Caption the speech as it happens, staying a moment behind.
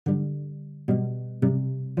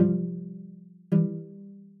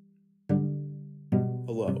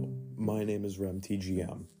my name is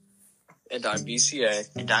RemTGM. And I'm BCA.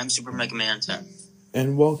 And I'm Super Mega Man 10.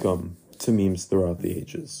 And welcome to Memes Throughout the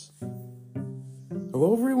Ages.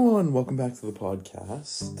 Hello everyone, welcome back to the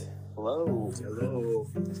podcast. Hello.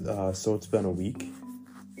 So it's been a week.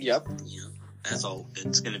 Yep. Yeah, that's all.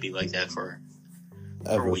 It's going to be like that for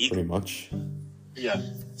Ever, a week. pretty much. Yeah.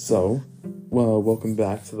 So, welcome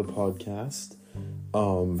back to the podcast.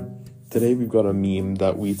 Today we've got a meme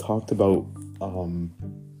that we talked about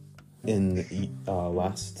in the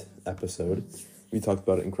last episode. We talked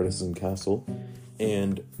about it in Criticism Castle,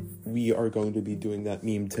 and we are going to be doing that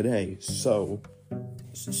meme today. So,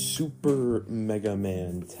 Super Mega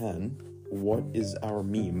Man 10, what is our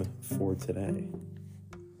meme for today?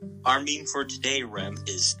 Our meme for today, Rem,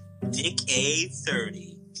 is Nick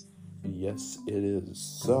A30. Yes, it is.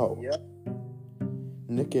 So, Yep.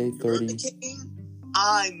 Nick You're A30. the king,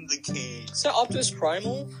 I'm the king. Is that Optimus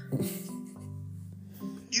Primal?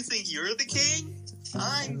 You think you're the king?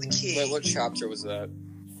 I'm the king. Wait, what chapter was that?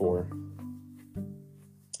 4.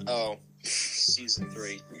 Oh. Season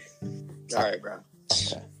 3. Alright, bro.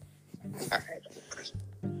 Okay. Alright.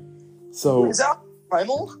 So, Is that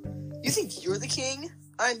Primal? You think you're the king?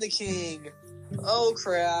 I'm the king. Oh,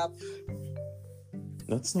 crap.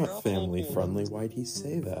 that's not No. family friendly. Why'd he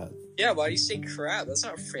say that? Yeah, why do you say crap? That's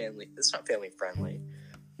not family. That's not family friendly.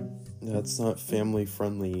 That's not family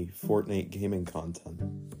friendly Fortnite gaming content.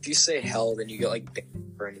 If you say hell, then you get like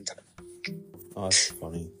banned for any time. Oh, that's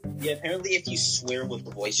funny. Yeah, apparently if you swear with the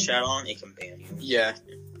voice chat on, it can ban you. Yeah.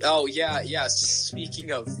 Oh, yeah. So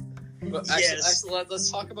speaking of... But Yes. actually, let's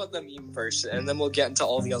talk about the meme first, and then we'll get into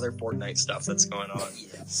all the other Fortnite stuff that's going on.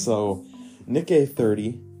 Yeah. So, Nick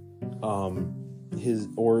A30,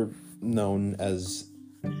 known as,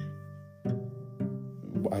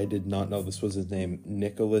 I did not know this was his name,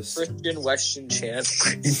 Nicholas Christian Weston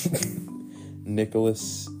Chandler.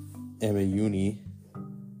 Nicholas Amayuni.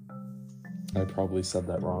 I probably said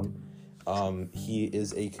that wrong. He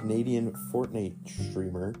is a Canadian Fortnite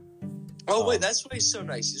streamer. Oh, wait, that's why he's so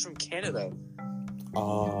nice. He's from Canada.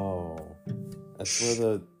 Oh, that's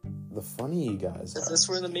where the funny guys are. That's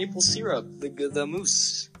where the maple syrup, the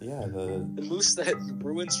moose. Yeah, The moose that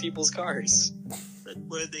ruins people's cars. That's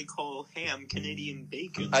what they call ham Canadian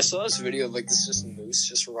bacon. I saw this video of, like, this just moose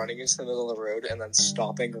just running into the middle of the road and then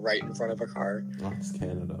stopping right in front of a car. that's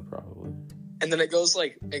Canada probably. And then it goes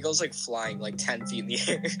flying, like, 10 feet in the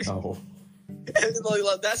air. Oh. And,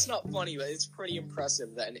 like, that's not funny, but it's pretty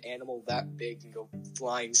impressive that an animal that big can go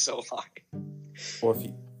flying so high. Or if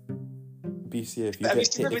you, BC, if you Have you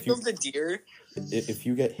get seen the hit, video of the deer? if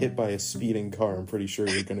you get hit by a speeding car, I'm pretty sure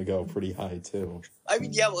you're gonna go pretty high too. I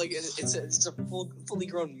mean, yeah, but, like, it's a fully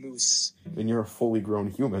grown moose. And you're a fully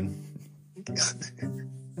grown human.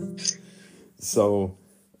 So,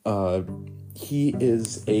 he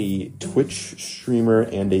is a Twitch streamer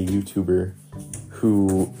and a YouTuber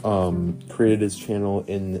who created his channel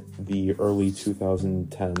in the early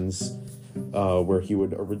 2010s, where he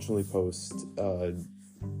would originally post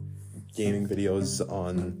gaming videos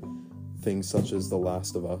on things such as The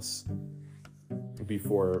Last of Us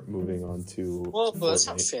before moving on to Well, but that's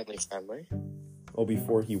not Fortnite. family friendly. Well,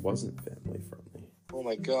 before he wasn't family friendly. Oh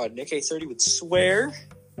my god, Nick A30 would swear?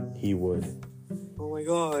 He would. Oh my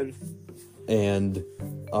god. And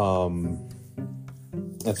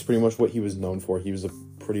that's pretty much what he was known for. He was a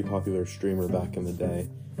pretty popular streamer back in the day,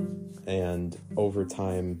 and over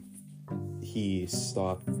time he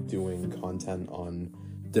stopped doing content on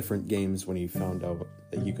different games when he found out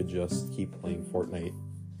that you could just keep playing Fortnite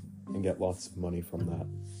and get lots of money from that.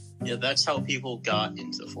 Yeah, that's how people got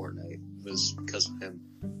into Fortnite, was because of him.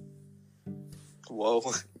 Whoa.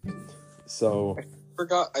 So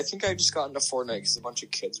I think I just got into Fortnite because a bunch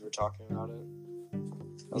of kids were talking about it.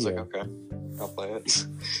 I was Yeah. like, okay, I'll play it.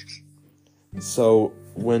 So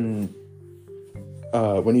when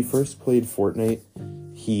he first played Fortnite,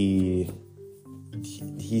 he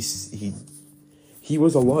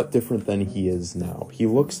was a lot different than he is now. He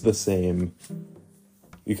looks the same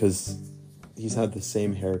because he's had the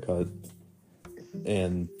same haircut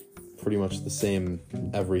and pretty much the same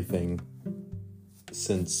everything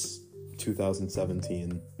since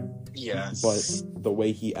 2017. Yeah. But the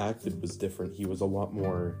way he acted was different. He was a lot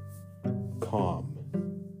more calm.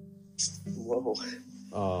 Whoa.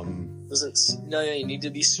 No, you need to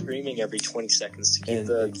be streaming every 20 seconds to keep And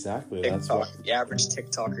the exactly, the average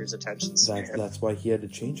TikToker's attention span. that's why he had to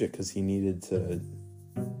change it, because he needed to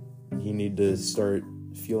start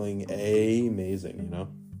feeling amazing, you know?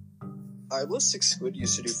 Realistic Squid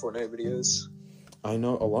used to do Fortnite videos. I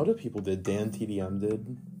know a lot of people did. Dan TDM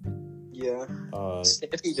did. Yeah.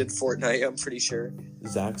 He did Fortnite, I'm pretty sure.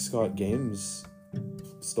 Zach Scott Games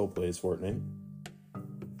still plays Fortnite.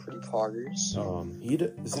 Pretty poggers.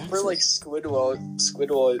 Zach's Like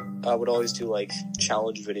Squidward would always do like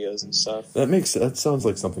challenge videos and stuff. that sounds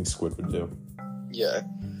like something Squid would do. Yeah.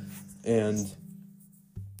 And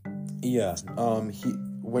yeah,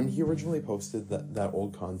 when he originally posted that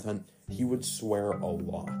old content, he would swear a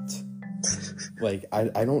lot. Like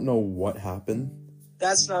I don't know what happened.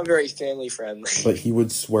 That's not very family friendly. But he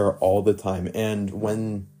would swear all the time. And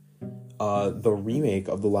when the remake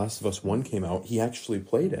of The Last of Us 1 came out, he actually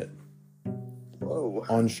played it. Whoa.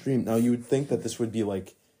 On stream. Now, you would think that this would be,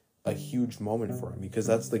 like, a huge moment for him, because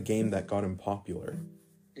that's the game that got him popular.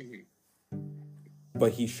 Mm-hmm.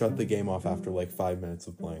 But he shut the game off after, like, 5 minutes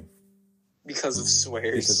of playing. Because of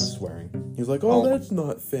swears. Because of swearing. He was like, oh, that's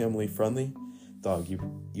not family-friendly. Dog,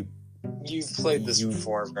 You've played this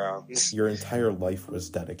before, bro. Your entire life was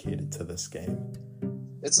dedicated to this game.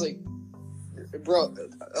 It's like, bro,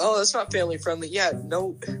 oh, that's not family friendly. Yeah,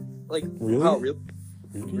 no, like, really? Oh, really?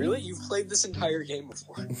 Really? You've played this entire game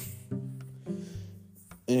before.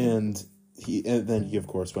 and then he, of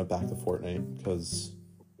course, went back to Fortnite, because...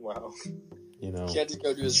 Wow. You know. He had to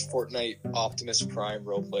go do his Fortnite Optimus Prime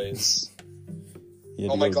roleplays.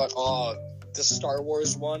 Oh my god, the Star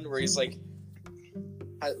Wars one, where he's like,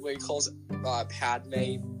 where he calls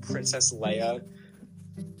Padme Princess Leia.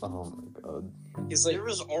 Oh my god. He's like, there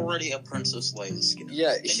was already a Princess Leia skin.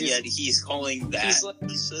 Yeah, and yet he's calling that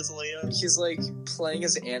Princess Leia. He's like playing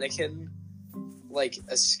as Anakin, like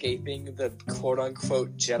escaping the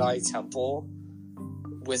quote-unquote Jedi Temple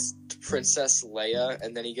with Princess Leia,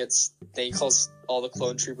 and then he calls all the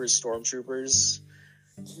clone troopers stormtroopers.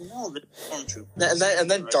 No, the stormtroopers.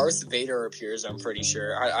 And then Darth Vader appears. I'm pretty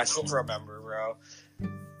sure. I don't remember, bro.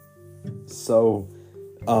 So,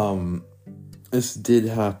 this did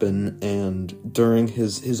happen, and during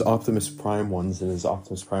his Optimus Prime ones and his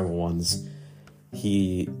Optimus Primal ones,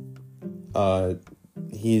 he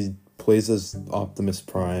plays as Optimus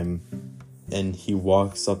Prime, and he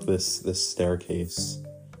walks up this staircase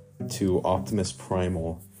to Optimus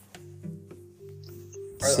Primal,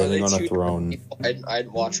 sitting on a throne. I'd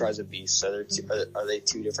watch Rise of Beasts. Are they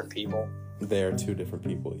two different people? They are two different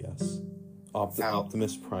people, yes.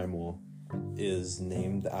 Optimus Primal is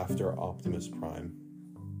named after Optimus Prime.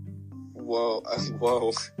 Whoa.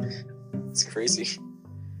 It's crazy.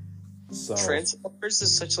 So Transformers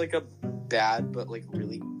is such like a bad but like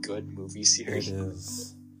really good movie series. It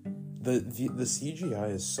is. The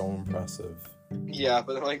CGI is so impressive. Yeah,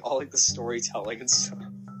 but then like all like the storytelling and stuff.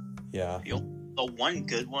 Yeah. The one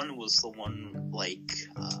good one was the one like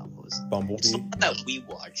what was it? Bumblebee? It's the one that we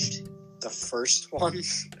watched. The first one?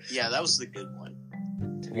 Yeah, that was the good one.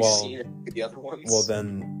 Have you seen the other ones? Well,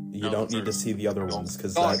 then you don't need to see the other ones,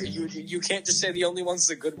 because you can't just say the only one's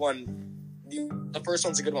the good one. The first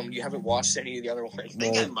one's a good one. You haven't watched any of the other ones. I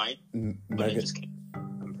think I might.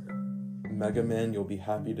 Mega Man, you'll be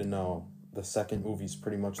happy to know the second movie's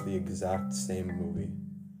pretty much the exact same movie.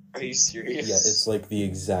 Are you serious? Yeah, it's like the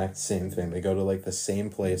exact same thing. They go to like the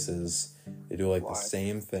same places. They do like Why? the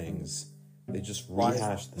same things. They just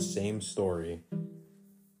rehash the same story.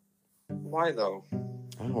 Why though?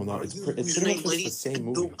 I don't know. It's pretty much just the same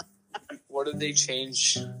movie. What did they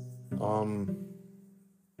change?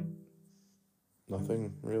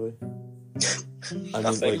 Nothing really. I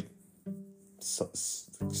Nothing. mean, like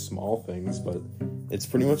small things, but it's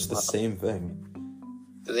pretty much the same thing.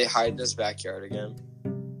 Did they hide in his backyard again?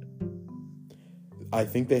 I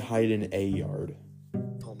think they hide in a yard,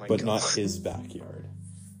 Oh my but god. not his backyard.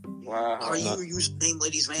 Wow. Are you username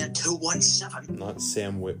Ladies Man 217? Not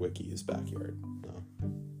Sam Witwicky's backyard. No.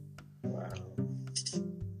 Wow.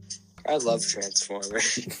 I love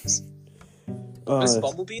Transformers. Is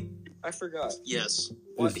Bumblebee? I forgot. Yes.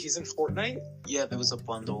 What? He's in Fortnite? Yeah, there was a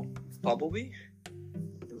bundle. Bumblebee?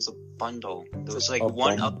 There was a bundle. There was like a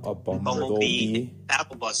Bumblebee Bumblebee.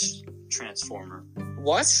 Battle Bus Transformer.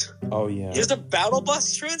 What? Oh yeah. There's a battle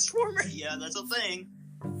bus Transformer? Yeah, that's a thing.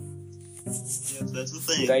 Yeah, that's a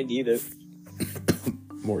thing. Did I need it?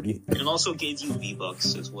 Morty. And also gave you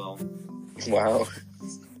V-Bucks as well. Wow.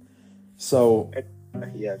 So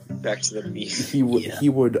Yeah, back to the meat. he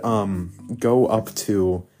would go up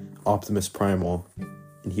to Optimus Primal,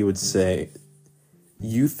 and he would say,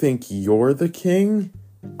 "You think you're the king?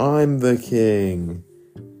 I'm the king."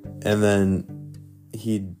 And then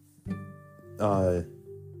he'd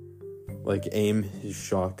like aim his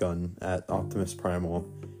shotgun at Optimus Primal,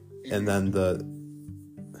 and then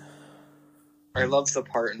I love the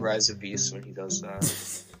part in Rise of Beasts when he does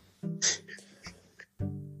that.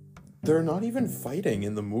 they're not even fighting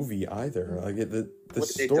in the movie either. Like the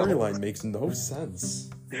storyline makes no sense.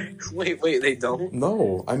 Wait, they don't?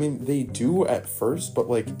 No, I mean they do at first, but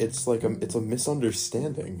like it's a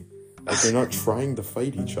misunderstanding. Like they're not trying to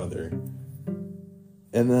fight each other.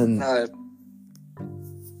 And then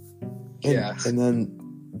yeah. and then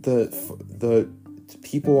the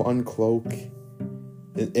people uncloak,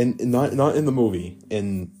 and not in the movie,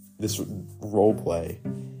 in this role play,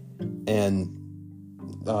 and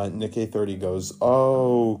Nick A30 goes,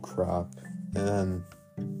 "Oh crap," and then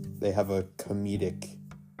they have a comedic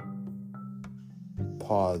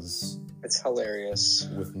pause. It's hilarious.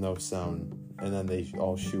 With no sound, and then they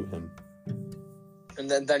all shoot him. And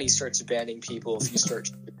then he starts banning people if you start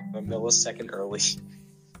a millisecond early.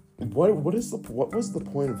 What was the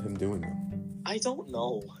point of him doing that? I don't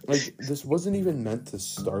know. Like, this wasn't even meant to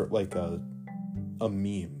start like a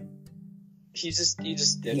meme. He just did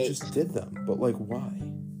it. He just did them, but like, why?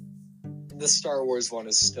 The Star Wars one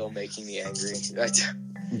is still making me angry.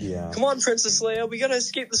 Yeah. Come on, Princess Leia, we gotta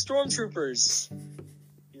escape the stormtroopers.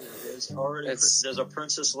 There's a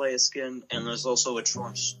Princess Leia skin, and there's also a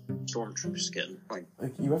Stormtrooper skin. Like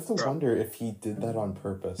You have to wonder if he did that on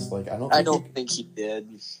purpose. Like, I don't think he did.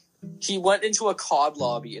 He went into a COD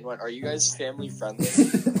lobby and went, "Are you guys family friendly?"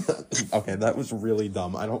 Okay, that was really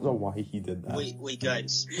dumb. I don't know why he did that. Wait,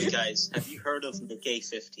 guys, have you heard of Nick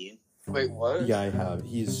A15? Wait, what? Yeah, I have.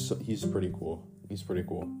 He's pretty cool.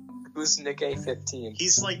 Who's Nick A15?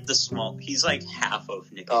 He's like he's like half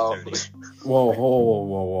of Nick Oh. A30. Whoa,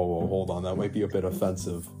 hold on. That might be a bit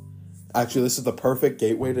offensive. Actually, this is the perfect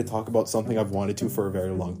gateway to talk about something I've wanted to for a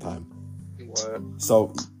very long time. What?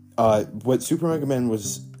 So, what Super Mega Man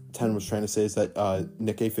 10 was trying to say is that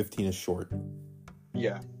Nick A15 is short.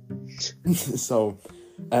 Yeah. So,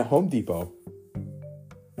 at Home Depot,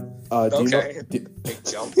 do Big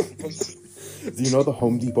jump. you know the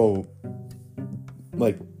Home Depot,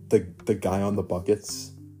 like the guy on the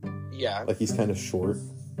buckets? Yeah. Like, he's kind of short.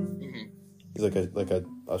 Mm-hmm. He's like a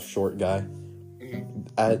short guy. Mm-hmm.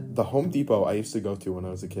 At the Home Depot I used to go to when I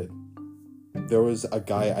was a kid, there was a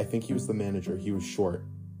guy, I think he was the manager, he was short.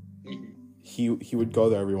 Mm-hmm. He would go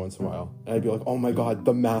there every once in a while, and I'd be like, "Oh my god,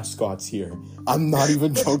 the mascot's here." I'm not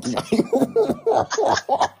even joking.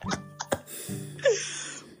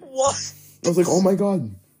 What? I was like, "Oh my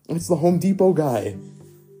god, it's the Home Depot guy.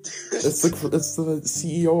 It's the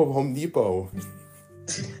CEO of Home Depot."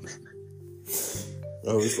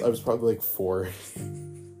 I was probably like 4.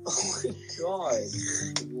 Oh my god.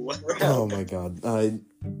 Oh my god.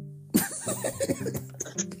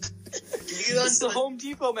 That's the Home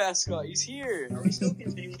Depot mascot. He's here. Are we still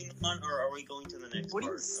continuing on, or are we going to the next What do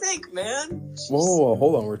you part? think, man? Whoa,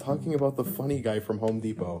 hold on. We're talking about the funny guy from Home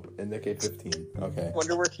Depot and Nick A15. Okay.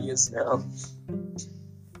 Wonder where he is now.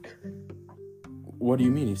 What do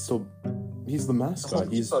you mean? He's the mascot. Home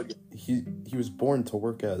Depot. He was born to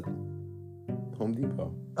work at Home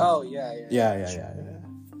Depot. Oh, yeah. Yeah.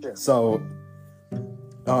 Sure. So,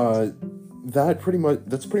 that's pretty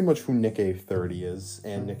much who Nick A30 is,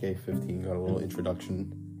 and Nick A15 got a little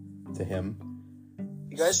introduction to him.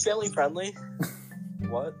 You guys family friendly?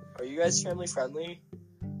 What? Are you guys family friendly?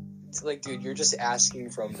 It's like, dude, you're just asking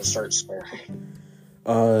from the start square.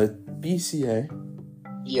 BCA.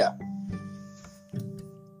 Yeah.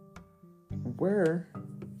 Where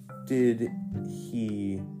did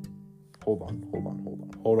he... Hold on. Hold on.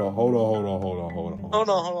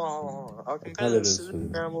 Our competitive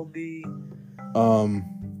program will be...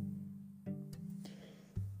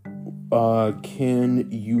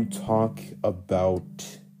 Can you talk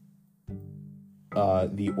about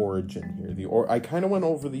the origin here? I kind of went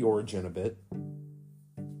over the origin a bit,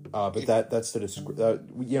 but that's to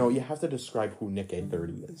describe. You have to describe who Nick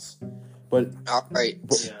A30 is. But all right.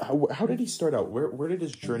 How did he start out? Where did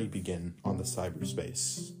his journey begin on the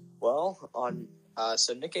cyberspace? Well,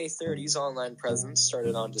 so Nick A30's online presence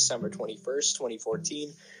started on December 21st,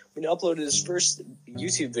 2014, when he uploaded his first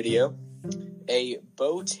YouTube video, a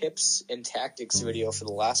bow tips and tactics video for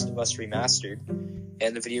The Last of Us Remastered,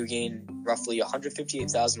 and the video gained roughly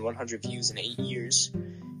 158,100 views in 8 years,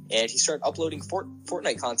 and he started uploading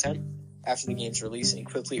Fortnite content after the game's release and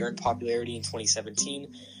quickly earned popularity in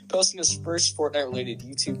 2017, posting his first Fortnite-related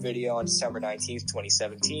YouTube video on December 19th,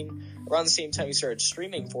 2017. Around the same time, he started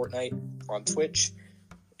streaming Fortnite on Twitch,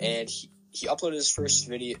 and he uploaded his first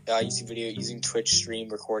YouTube video using Twitch stream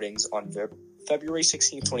recordings on February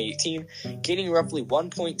 16th, 2018, gaining roughly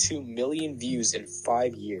 1.2 million views in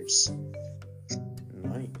 5 years.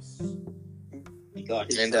 Nice.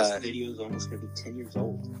 God, his first video is almost going to be 10 years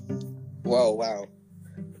old. Whoa, wow.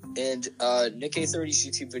 And Nick A30's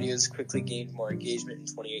YouTube videos quickly gained more engagement in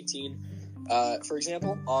 2018. For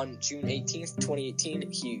example, on June 18th,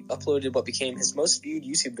 2018, he uploaded what became his most viewed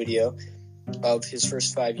YouTube video, of his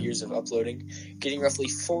first 5 years of uploading, getting roughly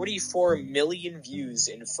 44 million views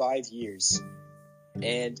in 5 years.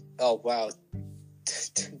 And, oh wow,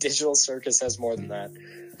 Digital Circus has more than that.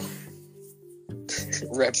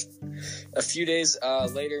 Rip. A few days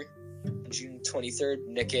later, June 23rd,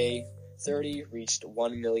 NickA30 reached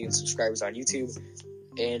 1 million subscribers on YouTube,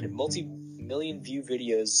 and multi-million view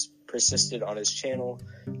videos persisted on his channel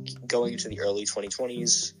going into the early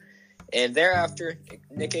 2020s. And thereafter,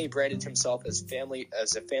 NickA branded himself as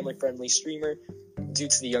a family-friendly streamer due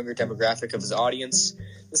to the younger demographic of his audience.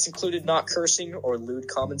 This included not cursing or lewd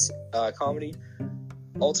comedy.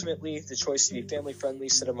 Ultimately, the choice to be family-friendly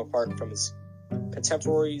set him apart from his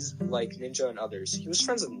contemporaries like Ninja and others. He was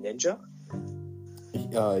friends with Ninja?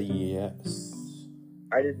 Yes.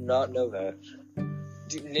 I did not know that.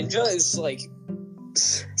 Dude, Ninja is, like,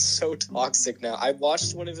 so toxic now. I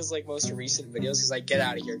watched one of his, like, most recent videos. He's like, get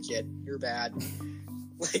out of here, kid. You're bad.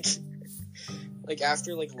 Like,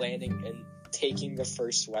 after, like, landing and taking the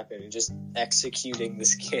first weapon and just executing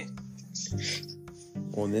this kid.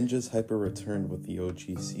 Well, Ninja's Hyper returned with the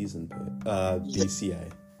OG season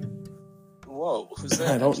BCA. Whoa, who's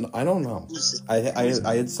that? I don't know.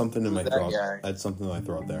 I had something in my throat. Guy? I had something in my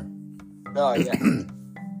throat there. Oh yeah.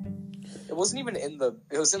 It wasn't even it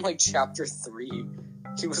was in like chapter 3.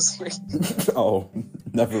 He was like oh,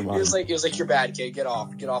 never mind. He was like, you're bad, kid, get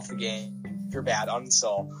off the game. You're bad,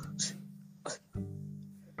 uninstall.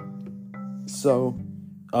 So,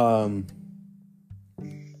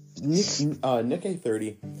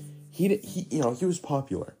 NickA30, he was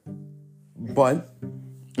popular, but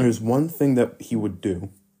there's one thing that he would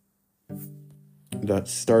do that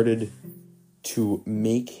started to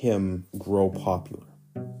make him grow popular,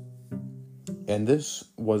 and this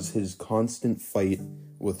was his constant fight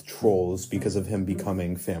with trolls because of him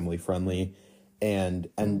becoming family friendly, and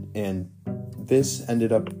this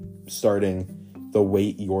ended up starting the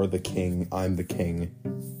 "Wait, you're the king, I'm the king"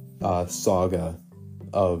 saga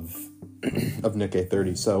of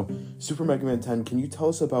NickA30. So, Super Mega Man 10, can you tell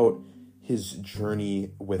us about his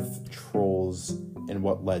journey with trolls and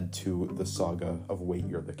what led to the saga of "Wait,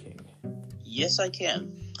 you're the king"? Yes, I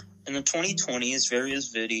can. In the 2020s,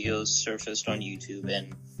 various videos surfaced on YouTube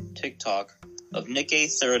and TikTok of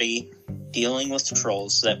NickA30 dealing with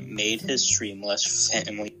trolls that made his stream less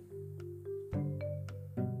family.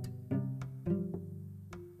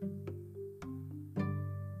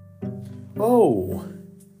 Oh,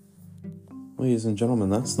 ladies and gentlemen,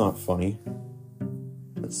 that's not funny.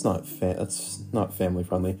 That's not family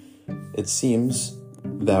friendly. It seems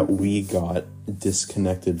that we got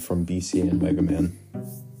disconnected from BCA and Mega Man.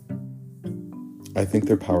 I think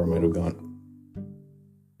their power might have gone.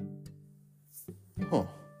 Huh.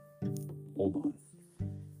 Hold on.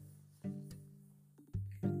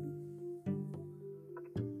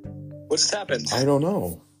 What just happened? I don't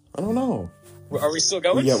know. Are we still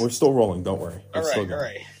going? Yeah, we're still rolling. Don't worry. All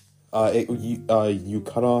right. You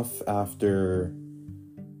cut off after.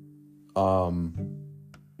 For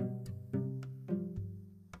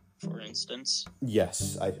instance.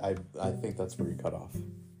 Yes, I think that's where you cut off.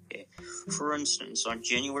 Okay. For instance, on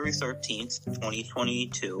January 13th,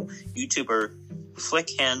 2022, YouTuber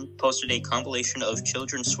Flickhand posted a compilation of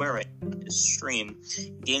children swearing in his stream,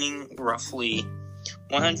 gaining roughly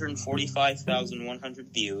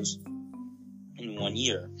 145,100 views in 1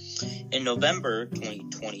 year. In November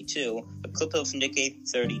 2022, a clip of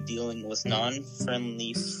NickA30 dealing with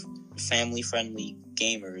non-friendly, family-friendly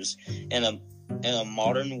gamers and a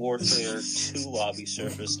Modern Warfare 2 lobby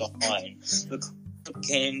surfaced online. The clip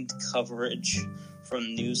gained coverage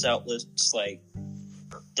from news outlets like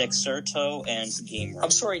Dexerto and GameRant. I'm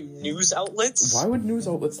sorry, news outlets? Why would news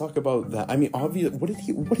outlets talk about that? I mean, obviously, what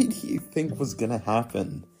did he think was gonna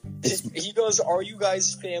happen? He goes, "Are you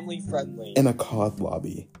guys family friendly?" In a COD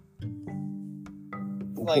lobby.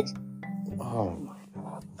 Like, oh my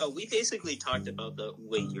god. Oh, we basically talked about the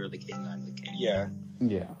 "Wait, you're the king, I'm the king." yeah.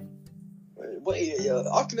 Yeah. Wait,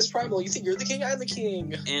 Optimus Primal, you think you're the king? I'm the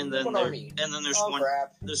king. And then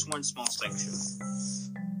there's one small section.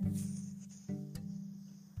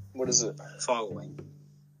 What is it? Following.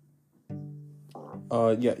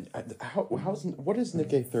 Yeah. What is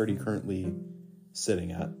NickA30 currently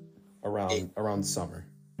sitting at around summer?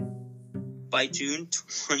 By June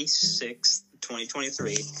 26th,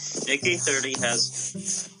 2023, NickA30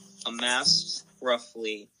 has amassed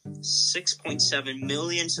roughly 6.7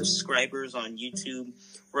 million subscribers on YouTube,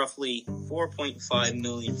 roughly 4.5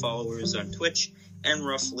 million followers on Twitch, and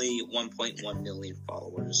roughly 1.1 million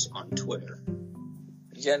followers on Twitter.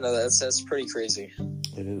 Yeah, no, that's pretty crazy.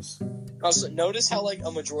 It is. Also, notice how, like,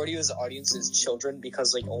 a majority of his audience is children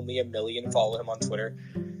because, like, only 1 million follow him on Twitter.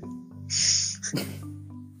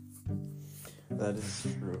 That is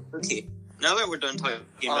true. Okay, now that we're done talking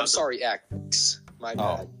I'm about sorry, X. My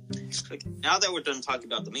bad. now that we're done talking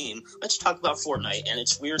about the meme, let's talk about Fortnite and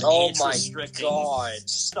its weird Oh age my restricting God.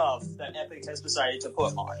 stuff that Epic has decided to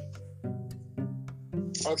put on.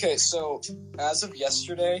 Okay, so as of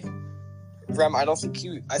yesterday, Rem, I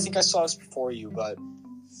think I saw this before you, but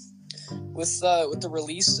with the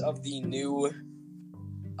release of the new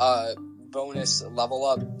bonus level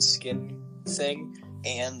up skin thing,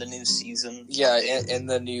 And the new season. yeah, and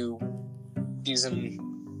the new season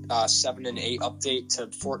 7 and 8 update to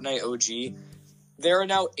Fortnite OG, they are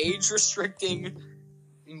now age restricting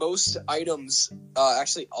most items,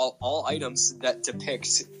 actually all items that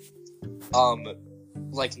depict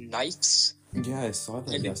like knives Yeah, I saw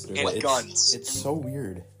that yesterday. and guns. It's so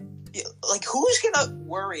weird. Yeah, like, who's gonna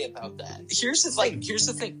worry about that? Here's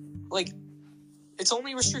the thing. Like, it's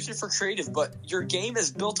only restricted for creative, but your game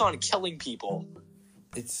is built on killing people.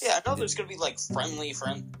 It's Yeah, I know there's gonna be, like,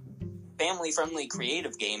 family-friendly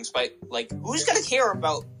creative games, but, like, who's gonna care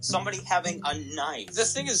about somebody having a knife? The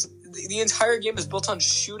thing is, the entire game is built on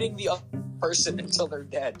shooting the other person until they're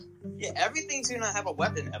dead. Yeah, everything's gonna have a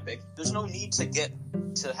weapon, Epic. There's no need to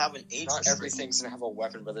have an age Not restriction. everything's gonna have a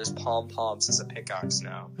weapon, but there's pom-poms as a pickaxe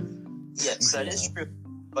now. Yes, that is true.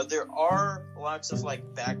 But there are lots of,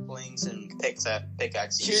 like, back blings and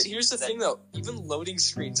pickaxes. Here's the thing, though. Even loading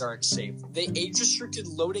screens aren't safe. They age-restricted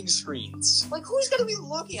loading screens. Like, who's gonna be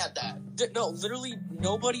looking at that? No, literally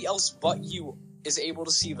nobody else but you is able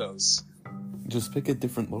to see those. Just pick a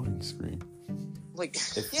different loading screen. Like,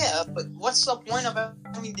 Yeah, but what's the point of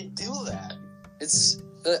having to do that? it's...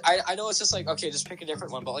 I know it's just like, okay, just pick a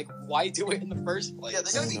different one, but, like, why do it in the first place? Yeah,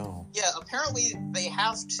 they're gonna be. No. Yeah, apparently they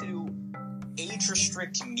have to age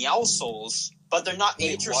restrict Meowscles, but they're not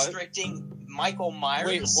Wait, age what? restricting Michael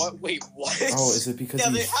Myers. Wait, what? Oh, is it because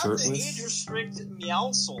Yeah, they he's have to age shirtless? restrict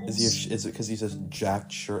Meowscles. Is it because he's a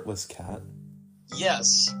jacked shirtless cat?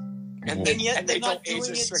 Yes. And And yet they're they not don't doing it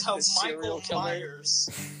age-restrict to the serial Michael killer. Myers,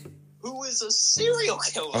 who is a serial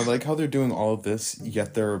killer. I like how they're doing all of this,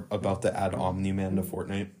 yet they're about to add Omni-Man to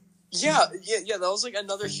Fortnite. Yeah, that was, like,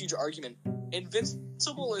 another huge argument.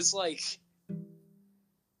 Invincible is, like,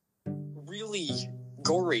 really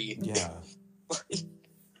gory. Yeah.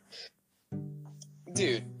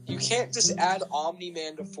 Dude, you can't just add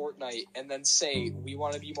Omni-Man to Fortnite and then say, we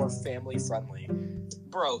want to be more family-friendly.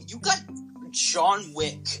 Bro, you got John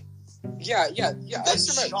Wick. Yeah.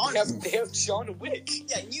 That's I John- remember they have John Wick.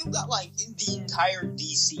 Yeah, you got, like, the entire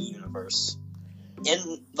DC universe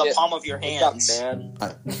in the Yeah, palm of your They got hands. Man.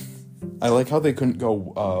 I like how they couldn't go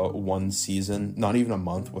one season, not even a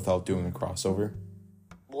month, without doing a crossover.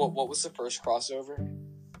 What was the first crossover?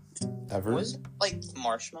 Ever? Was it, like,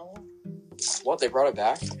 Marshmallow? What, they brought it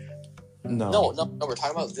back? No. No, we're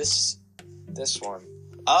talking about this one.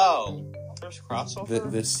 Oh. First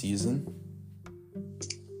crossover? This season?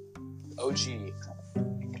 OG.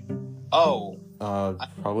 Oh.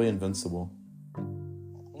 Probably Invincible.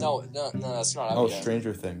 No, that's not out Oh, yet.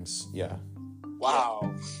 Stranger Things. Yeah.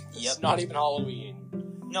 Wow. Yep. It's not even Halloween.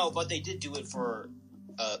 No, but they did do it for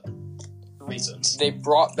reasons. They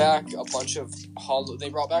brought back a bunch of They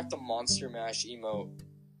brought back the Monster Mash emote.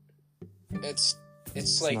 It's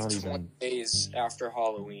like not 20 even- days after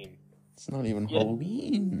Halloween. It's not even Yeah.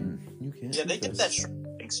 Halloween. You can't. Yeah, they do did this. that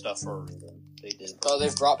shrinking stuff for a reason. They did. Oh,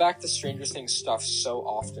 they've brought back the Stranger Things stuff so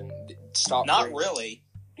often. Stop. Not bringing- really.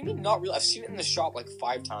 What do you mean not really? I've seen it in the shop like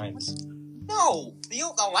 5 times. No! The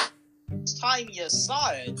last time you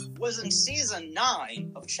saw it was in season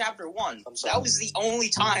 9 of chapter 1. I'm sorry. That was the only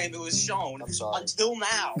time it was shown I'm sorry. until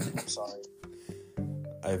now. I'm sorry.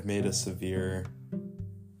 I've made a severe.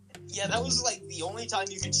 Yeah, that was like the only time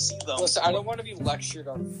you could see them. Listen, I don't want to be lectured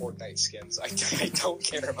on Fortnite skins. I don't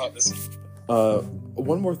care about this.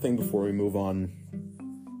 One more thing before we move on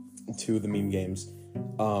to the meme games.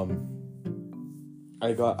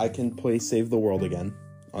 I can play Save the World again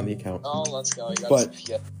on the account. Oh, let's go. You got But-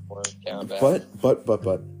 some PS4 down bad.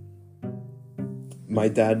 But my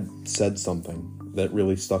dad said something that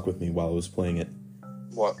really stuck with me while I was playing it.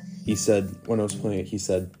 What? He said, when I was playing it, he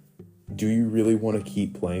said, "Do you really want to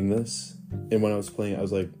keep playing this?" And when I was playing it, I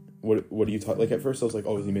was like, what are you talking? Like, at first I was like,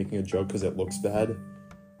 oh, is he making a joke because it looks bad?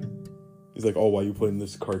 He's like, oh, why are you playing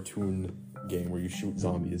this cartoon game where you shoot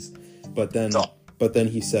zombies? But then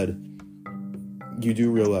he said, you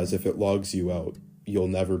do realize if it logs you out, you'll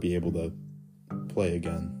never be able to play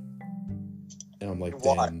again. And I'm like,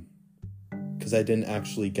 Why? damn. Because I didn't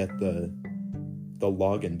actually get the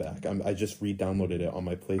login back. I just re-downloaded it on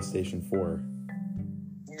my PlayStation 4.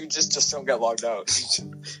 You just don't get logged out.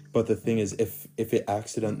 But the thing is, if it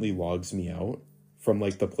accidentally logs me out from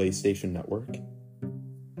like the PlayStation Network,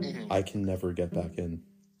 Mhm. I can never get back in.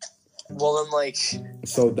 Well, then, like,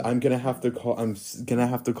 So I'm gonna have to call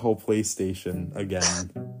PlayStation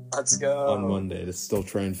again let's go. on Monday to still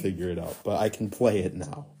try and figure it out. But I can play it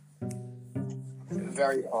now.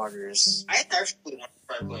 Very honors. I actually want to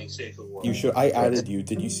try playing Safe of War. You should. I added you.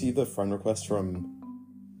 Did you see the friend request from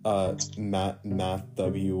Matt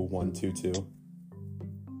W122?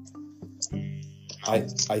 I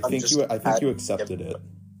think you accepted it.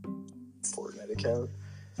 Fortnite account.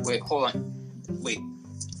 Wait, hold on. Wait,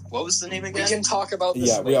 what was the name We again? can talk about this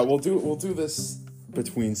Yeah, later. we'll do this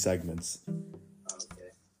between segments.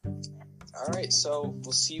 Okay. Alright, so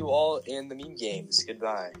we'll see you all in the meme games.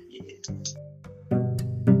 Goodbye. Yeah.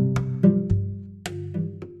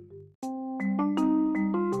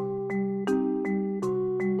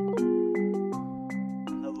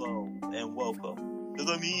 Hello and welcome to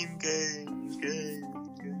the Meme Games.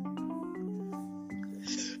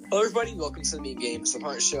 Hello, everybody. Welcome to the Meme Games, the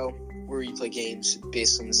part of the show where we play games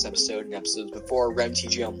based on this episode and episodes before.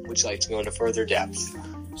 RemTGM, would you like to go into further depth?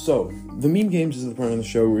 So, the Meme Games is the part of the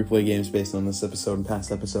show where we play games based on this episode and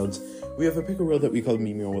past episodes. We have a pick a wheel that we call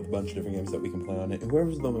Meme Wheel with a bunch of different games that we can play on it, and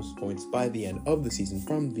whoever's the most points by the end of the season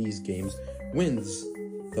from these games wins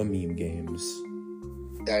the Meme Games.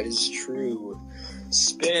 That is true.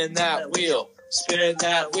 Spin that wheel. Spin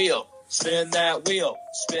that wheel. Spin that wheel.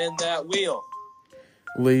 Spin that wheel.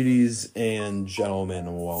 Ladies and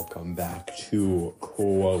gentlemen, welcome back to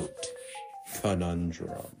Quote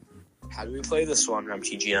Conundrum. How do we play this one,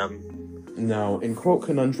 RemTGM? Now, in Quote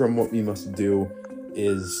Conundrum, what we must do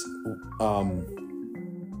is,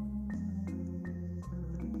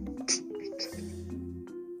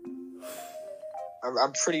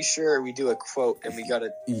 I'm pretty sure we do a quote and we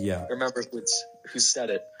gotta yeah. remember who said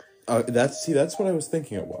it. That's what I was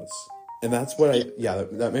thinking it was. And that's what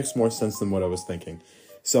that makes more sense than what I was thinking.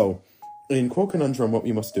 So, in Quote Conundrum, what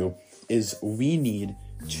we must do is we need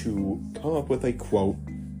to come up with a quote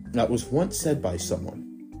that was once said by someone.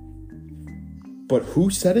 But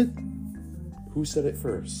who said it? Who said it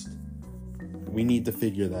first? We need to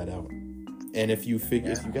figure that out. And if you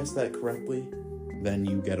guess that correctly, then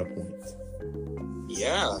you get a point.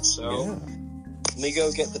 Yeah, so Yeah. let me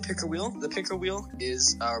go get the picker wheel. The picker wheel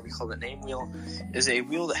is, we call it name wheel, is a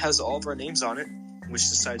wheel that has all of our names on it, which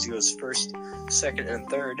decides who goes first, second, and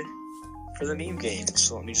third for the meme game.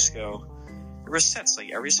 So let me just go. It resets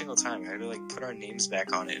like every single time. I have to like put our names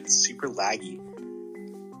back on it. It's super laggy.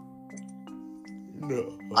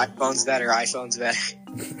 No. iPhone's better.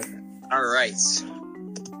 All right.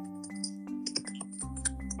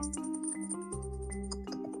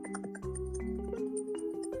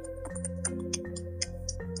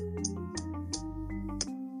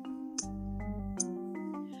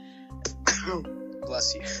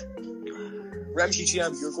 Bless you.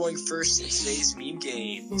 RemTGM, you're going first in today's meme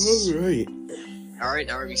games. Alright. Alright,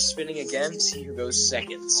 now we're be spinning again to see who goes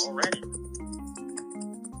second. Alright.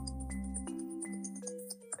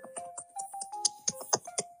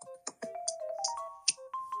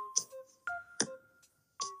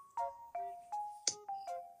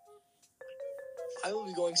 I will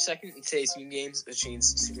be going second in today's meme games, which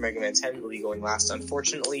means Super Mega Man 10 will be going last.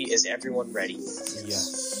 Unfortunately, is everyone ready?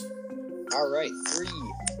 Yes. Alright, 3,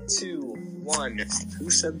 2, 1. Who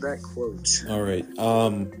said that quote? Alright.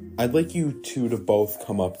 I'd like you two to both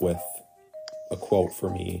come up with a quote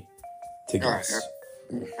for me to guess.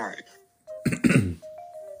 Alright.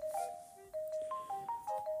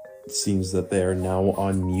 It seems that they are now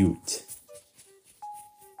on mute.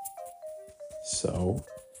 So,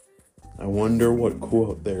 I wonder what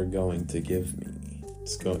quote they're going to give me.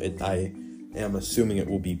 I am assuming it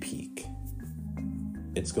will be peak.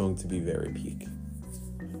 It's going to be very peak.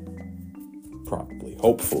 Probably.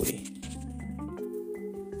 Hopefully.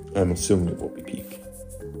 I'm assuming it will be peak.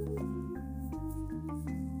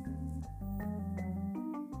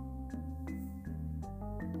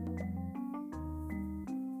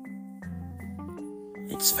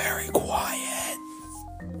 It's very quiet.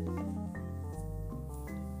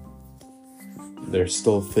 They're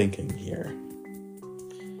still thinking here.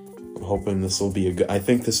 I'm hoping this will be a good. I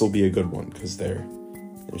think this will be a good one because they're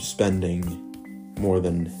spending more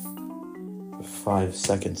than 5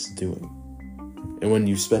 seconds doing. And when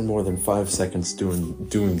you spend more than 5 seconds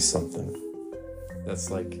doing something,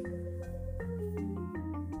 that's like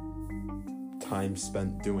time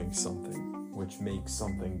spent doing something, which makes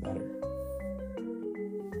something better.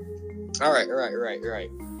 Alright.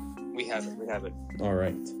 We have it. All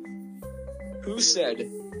right. Who said,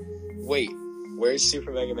 wait, where's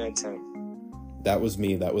Super Mega Man 10? That was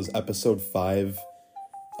me. That was episode 5,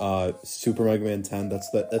 Super Mega Man 10. That's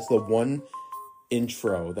the one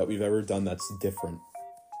intro that we've ever done that's different.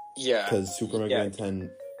 Yeah. Because Super Mega Man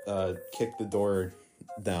 10 kicked the door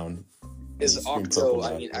down. Is and screamed Octo, purple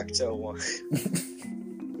I out. mean Ecto 1.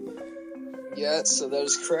 Yeah, so that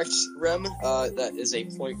is correct, Rem. That is a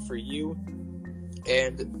point for you.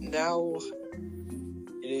 And now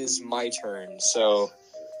it is my turn. So,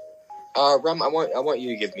 Rem, I want you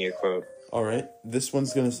to give me a quote. All right, this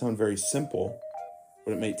one's going to sound very simple,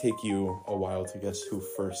 but it may take you a while to guess who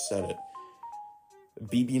first said it.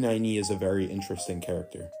 BB9E is a very interesting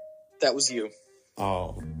character. That was you.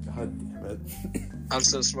 Oh, god damn it. I'm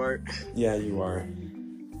so smart. Yeah, you are.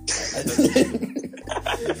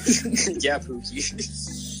 Yeah, Pookie.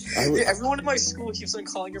 Dude, everyone in my school keeps on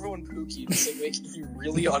calling everyone Pookie. It's like making me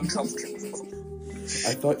really uncomfortable.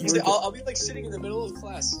 I thought you were... I'll be like sitting in the middle of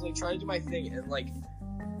class, like trying to do my thing, and like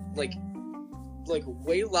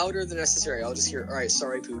way louder than necessary. I'll just hear, "All right,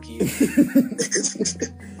 sorry, Pookie."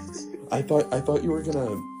 I thought you were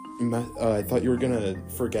gonna... I thought you were gonna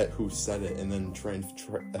forget who said it and then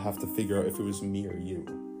have to figure out if it was me or you.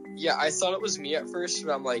 Yeah, I thought it was me at first,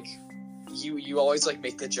 but I'm like, you always like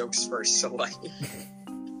make the jokes first, so like.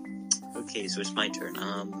 Okay, so it's my turn.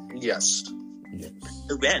 Yes. Yes.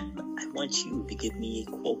 Rem, I want you to give me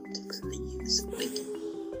a quote for the use. Okay.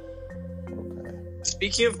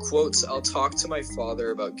 Speaking of quotes, I'll talk to my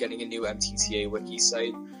father about getting a new MTTA wiki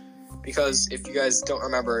site, because if you guys don't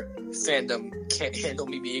remember, fandom can't handle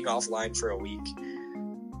me being offline for a week.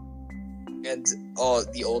 And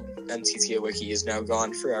the old MTTA wiki is now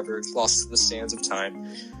gone forever, lost to the sands of time.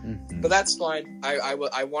 Mm-hmm. But that's fine.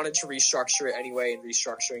 I wanted to restructure it anyway, and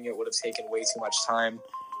restructuring it would have taken way too much time.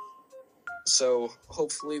 So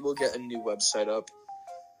hopefully we'll get a new website up.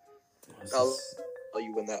 I'll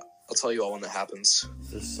tell you all when that happens.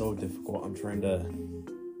 This is so difficult. I'm trying to...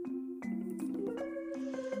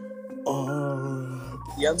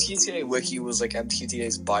 The MTTA wiki was like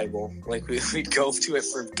MTTA's Bible. Like we'd go to it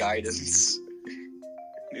for guidance.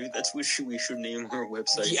 Maybe that's what we should name our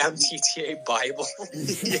website. The MTTA Bible.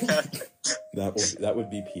 Yeah. That would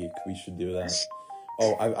be peak. We should do that.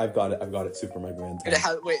 Oh, I've got it. Super Mega Man 10. It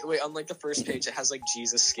has wait. On like the first page, it has like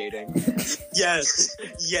Jesus skating. Yes.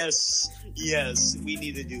 We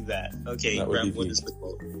need to do that. Okay, That would Rem, be what peak. is the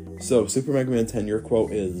quote? So, Super Mega Man 10, your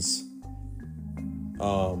quote is,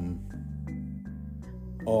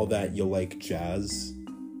 all that you like jazz.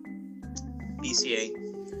 BCA.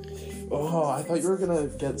 Oh, I thought you were gonna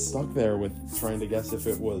get stuck there with trying to guess if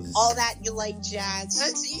it was... All that you like jazz.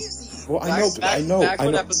 That's easy. Well, Back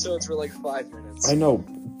when episodes were like 5 minutes. I know,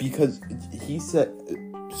 because he said...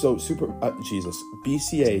 So,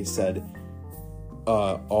 BCA said,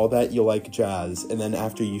 all that you like jazz, and then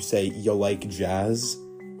after you say, you like jazz,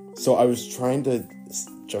 so I was trying to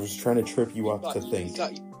trip you up to think.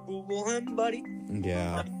 Thought you Google him, buddy?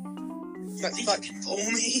 Yeah, Thought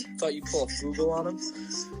you pull a Google on him?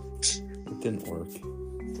 it didn't work.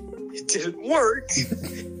 It didn't work.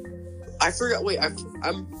 I forgot. Wait,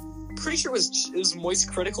 I'm pretty sure it was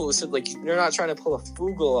Moist Critical who said, like, you're not trying to pull a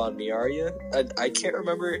Foogle on me, are you? I can't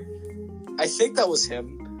remember. I think that was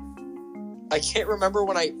him. I can't remember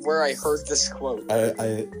where I heard this quote.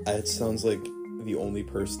 It sounds like the only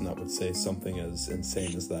person that would say something as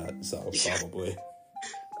insane as that, so probably.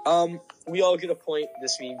 We all get a point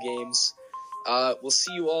this Meme Games. We'll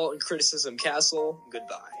see you all in Criticism Castle.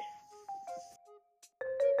 Goodbye.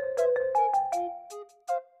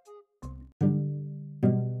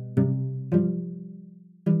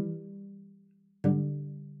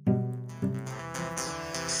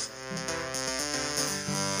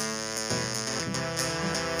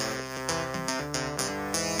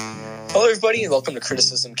 Hello, everybody, and welcome to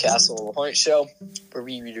Criticism Castle, the Point Show, where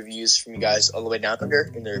we read reviews from you guys all the way down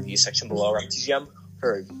under in the review section below our MTGM.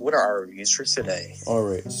 What are our reviews for today? All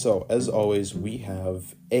right, so as always, we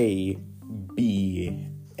have A, B,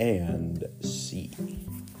 and C.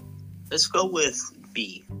 Let's go with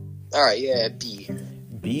B. All right, yeah, B.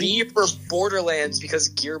 B? B for Borderlands because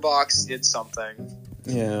Gearbox did something.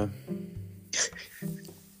 Yeah.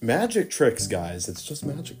 Magic tricks, guys. It's just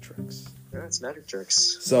magic tricks. Yeah, it's Magic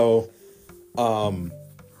Tricks. So,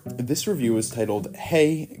 this review is titled,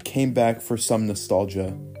 Hey, came back for some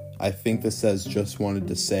nostalgia. I think this says just wanted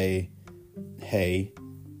to say, hey,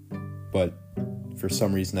 but for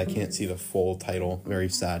some reason I can't see the full title. Very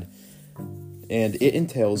sad. And it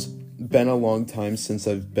entails, been a long time since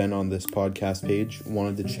I've been on this podcast page.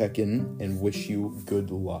 Wanted to check in and wish you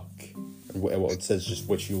good luck. Well, it says just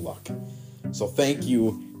wish you luck. So thank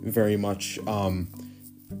you very much.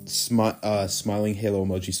 Smiling Halo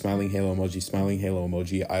emoji, smiling Halo emoji, smiling Halo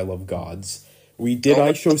emoji. I love gods. We did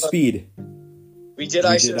I Show Speed. We did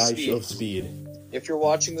I Show Speed. If you're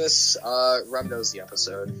watching this, Rem knows the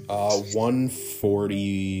episode.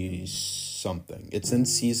 140 something. It's in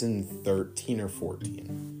season 13 or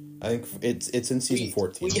 14. I think it's in season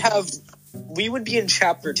 14. We would be in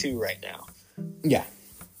chapter 2 right now. Yeah.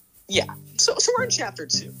 Yeah. So we're in chapter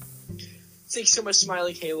 2. Thank you so much,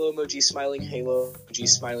 smiling Halo emoji, smiling Halo emoji,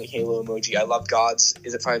 smiling Halo emoji. I love gods.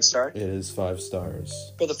 Is it 5-star? It is 5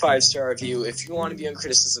 stars. For the 5-star review, if you want to be on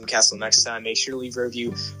Criticism Castle next time, make sure to leave a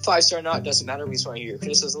review. 5-star or not, doesn't matter. We just want to hear your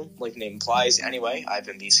criticism, like the name implies. Anyway, I've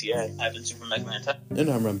been BCA. I've been Super Mega Manta. And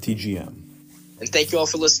I'm TGM. And thank you all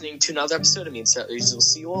for listening to another episode of Me and Settlers. We'll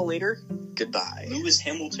see you all later. Goodbye. Lewis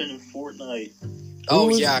Hamilton in Fortnite. Oh,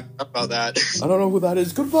 yeah, about that. I don't know who that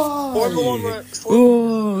is. Goodbye. Formula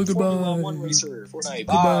 1 racer. Fortnite.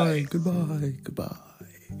 Bye. Goodbye. Goodbye.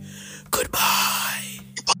 Goodbye.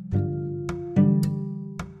 Goodbye.